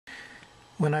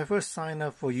When I first signed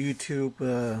up for YouTube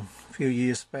a few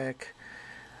years back,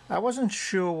 I wasn't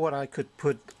sure what I could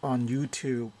put on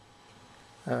YouTube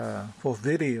for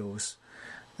videos.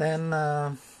 Then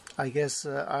I guess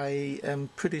I am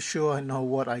pretty sure I know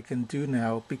what I can do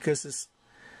now, because it's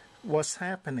what's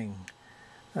happening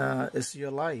is your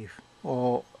life,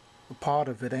 or a part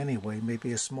of it anyway,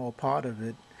 maybe a small part of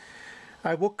it.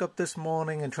 I woke up this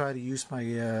morning and tried to use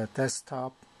my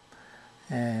desktop,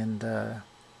 and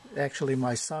actually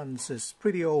my son's is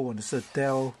pretty old one. It's a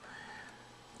Dell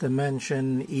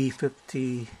Dimension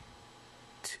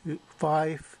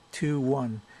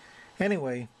E521.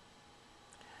 Anyway,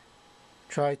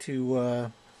 try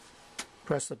to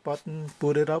press the button,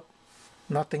 boot it up,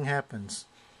 nothing happens.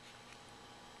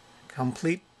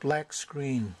 Complete black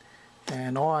screen,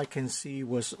 and all I can see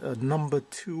was a number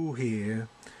 2 here,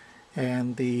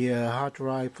 and the hard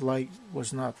drive light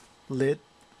was not lit,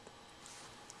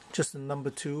 just a number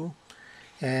 2.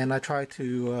 And I tried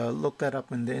to look that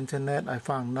up in the internet. I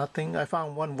found nothing. I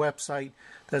found one website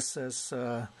that says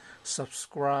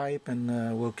subscribe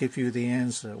and will give you the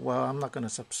answer. Well, I'm not going to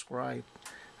subscribe.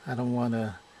 I don't want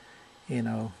to, you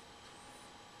know,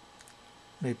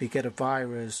 maybe get a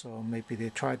virus, or maybe they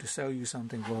try to sell you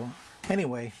something. Well,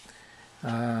 anyway,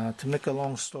 to make a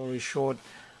long story short,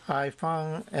 I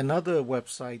found another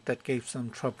website that gave some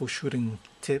troubleshooting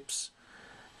tips,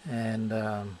 and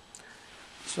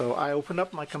so I opened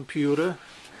up my computer.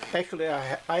 Actually,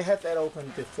 I had that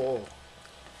open before,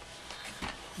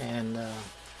 and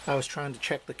I was trying to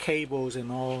check the cables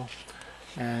and all,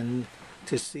 and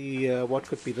to see what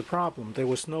could be the problem. There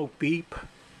was no beep,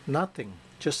 nothing,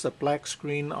 just a black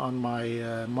screen on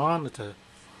my monitor.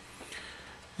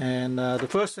 And the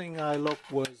first thing I looked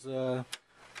was,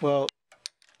 well,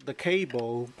 the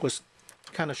cable was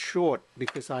kind of short,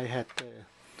 because I had to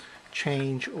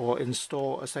change or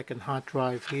install a second hard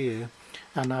drive here,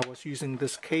 and I was using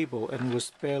this cable and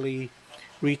was barely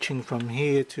reaching from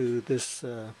here to this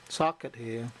socket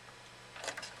here.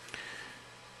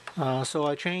 So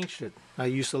I changed it. I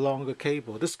used a longer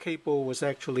cable. This cable was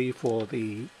actually for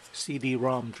the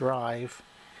CD-ROM drive,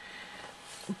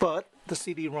 but the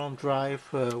CD-ROM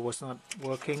drive was not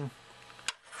working,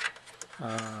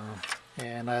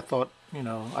 and I thought, you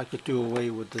know, I could do away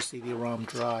with the CD-ROM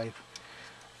drive.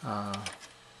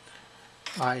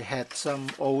 I had some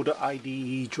older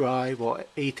IDE drive or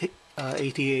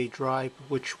ATA drive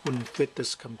which wouldn't fit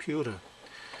this computer,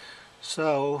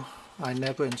 so I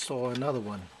never installed another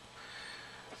one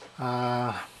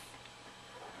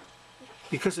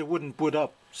because it wouldn't boot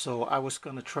up. So I was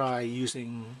going to try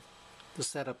using the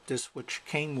setup disk which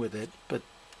came with it, but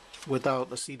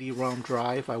without a CD-ROM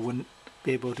drive I wouldn't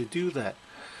be able to do that.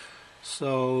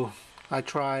 So I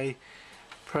tried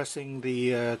pressing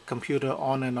the computer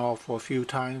on and off for a few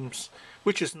times,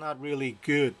 which is not really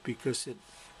good, because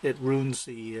it ruins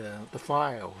the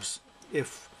files.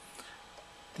 If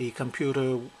the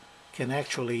computer can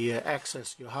actually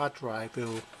access your hard drive, it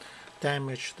will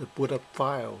damage the boot up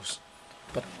files.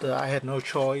 But I had no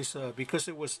choice, because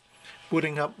it was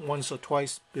booting up once or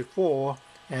twice before,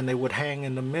 and they would hang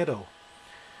in the middle.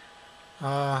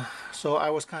 So I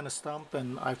was kind of stumped,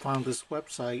 and I found this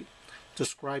website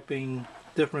describing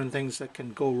different things that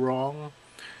can go wrong.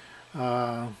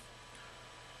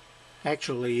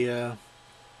 Actually, I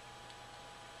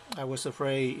was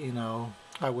afraid, you know,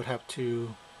 I would have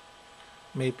to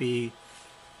maybe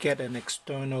get an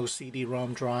external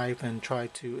CD-ROM drive and try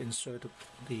to insert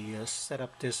the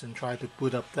setup disk and try to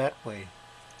boot up that way.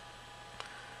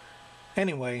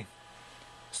 Anyway,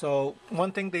 so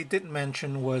one thing they did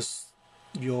mention was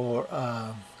your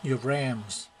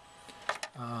RAMs.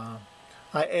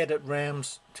 I added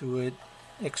RAMs to it,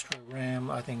 extra RAM.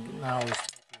 I think now it's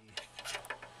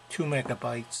 2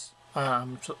 megabytes.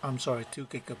 I'm sorry, 2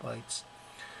 gigabytes.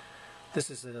 This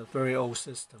is a very old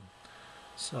system,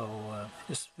 so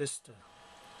it's Vista.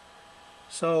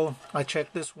 So I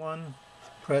checked this one,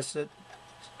 press it,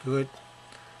 good.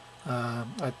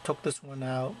 I took this one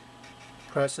out,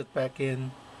 press it back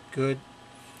in, good.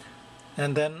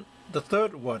 And then the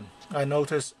third one, I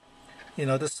noticed, you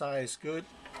know, this side is good.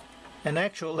 And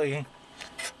actually,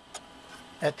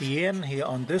 at the end here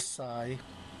on this side,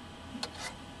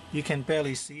 you can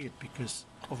barely see it because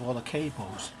of all the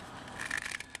cables.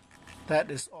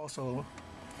 That is also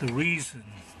the reason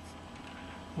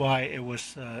why it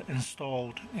was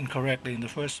installed incorrectly in the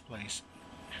first place.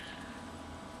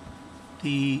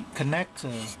 The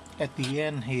connector at the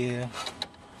end here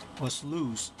was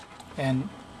loose, and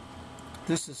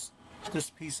this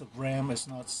piece of RAM is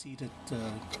not seated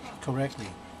correctly.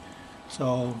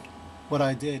 So what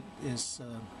I did is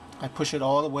I push it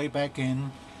all the way back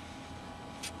in,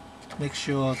 make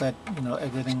sure that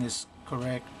everything is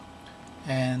correct,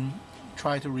 and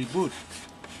try to reboot.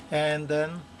 And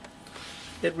then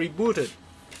it rebooted,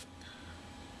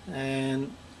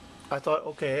 and I thought,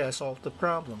 okay, I solved the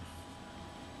problem.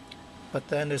 But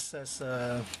then it says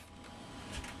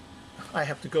I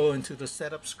have to go into the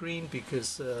setup screen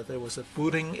because there was a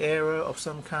booting error of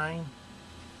some kind.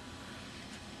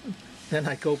 Then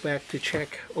I go back to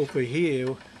check over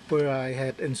here where I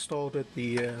had installed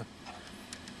the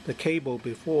cable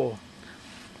before.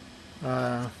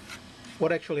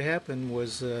 What actually happened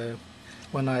was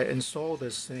when I installed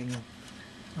this thing,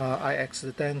 I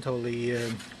accidentally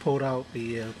pulled out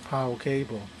the power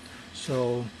cable,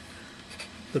 so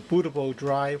the bootable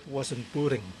drive wasn't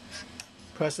booting.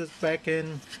 Press it back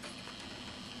in,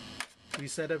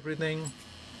 reset everything,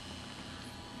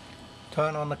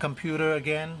 turn on the computer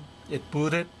again, it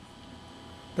booted.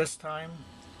 This time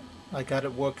I got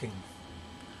it working.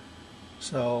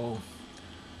 So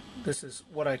this is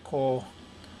what I call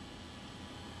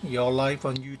your life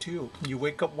on YouTube. You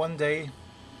wake up one day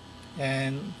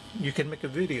and you can make a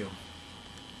video.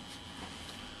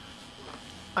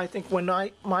 I think when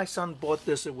my son bought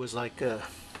this, it was like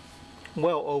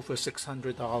well over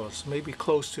 $600, maybe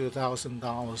close to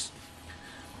 $1,000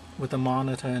 with the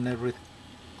monitor and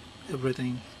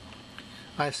everything.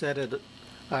 I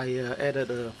added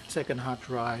a second hard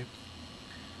drive.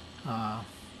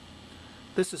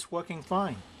 This is working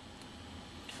fine.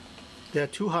 There are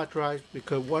two hard drives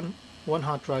because one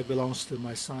hard drive belongs to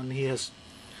my son. He has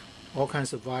all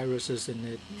kinds of viruses in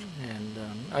it, and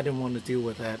I didn't want to deal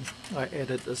with that. I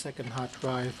added a second hard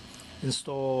drive,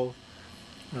 installed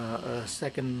a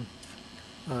second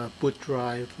boot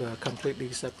drive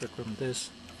completely separate from this,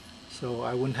 so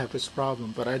I wouldn't have this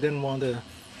problem. But I didn't want to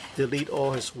delete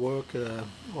all his work,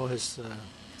 all his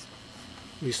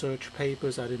research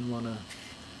papers. I didn't want to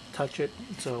touch it,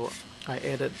 so I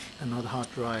added another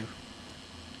hard drive.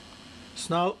 It's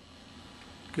now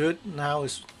good. Now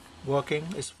it's working,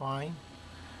 it's fine.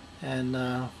 And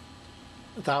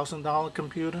 $1,000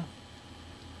 computer,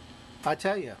 I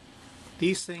tell you,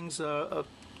 these things are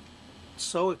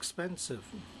so expensive,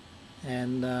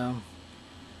 and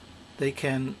they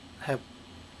can have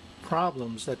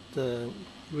problems that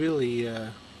really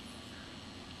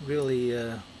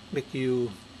make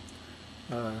you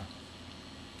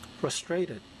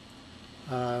frustrated.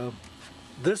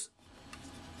 This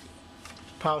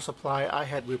power supply I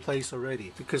had replaced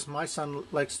already because my son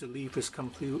likes to leave his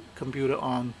computer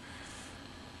on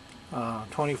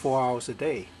 24 hours a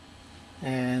day,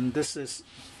 and this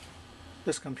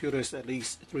computer is at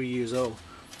least 3 years old.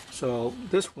 So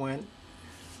this went,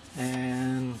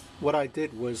 and what I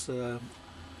did was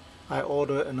I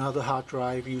ordered another hard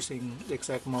drive using the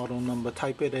exact model number,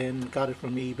 type it in, got it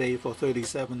from eBay for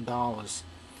 $37,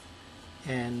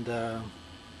 and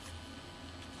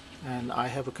I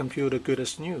have a computer good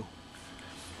as new.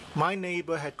 My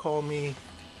neighbor had called me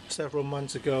several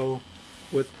months ago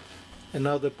with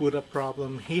another boot up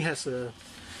problem. He has a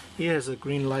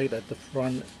green light at the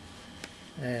front,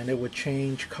 and it would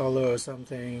change color or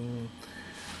something.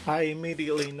 I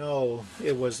immediately know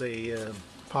it was a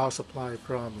power supply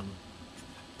problem.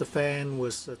 The fan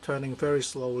was turning very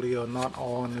slowly or not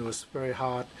on. It was very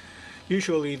hot.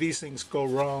 Usually these things go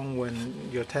wrong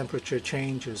when your temperature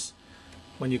changes,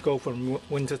 when you go from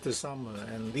winter to summer,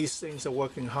 and these things are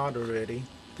working hard already.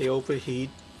 They overheat.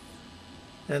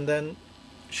 And then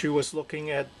she was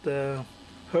looking at her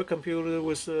computer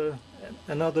was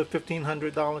another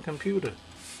 $1,500 computer,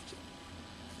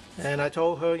 and I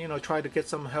told her, try to get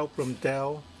some help from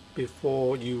Dell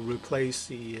before you replace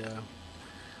the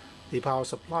power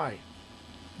supply.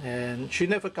 And she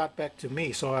never got back to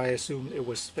me, so I assumed it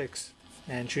was fixed,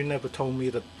 and she never told me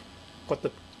what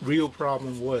the real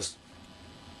problem was.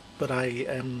 But I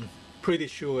am pretty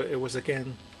sure it was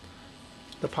again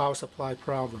the power supply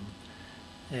problem.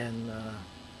 And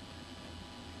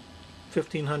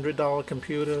 $1,500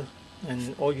 computer,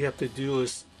 and all you have to do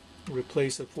is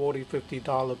replace a $40,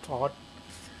 $50 part.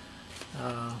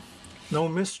 No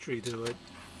mystery to it.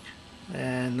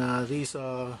 And these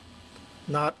are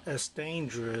not as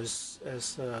dangerous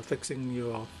as fixing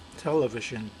your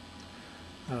television.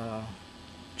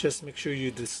 Just make sure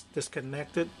you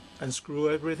disconnect it, unscrew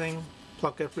everything,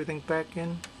 plug everything back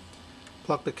in,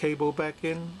 plug the cable back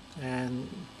in, and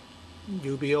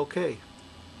you'll be okay.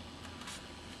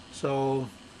 So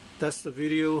that's the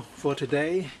video for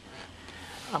today.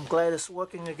 I'm glad it's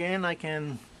working again. I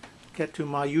can get to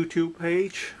my YouTube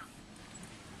page.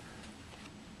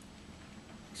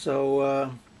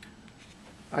 So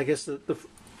I guess the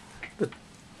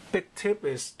big tip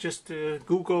is just to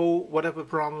Google whatever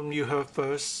problem you have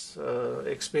first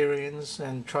experience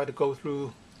and try to go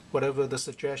through whatever the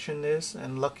suggestion is,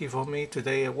 and lucky for me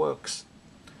today it works.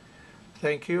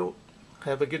 Thank you.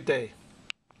 Have a good day.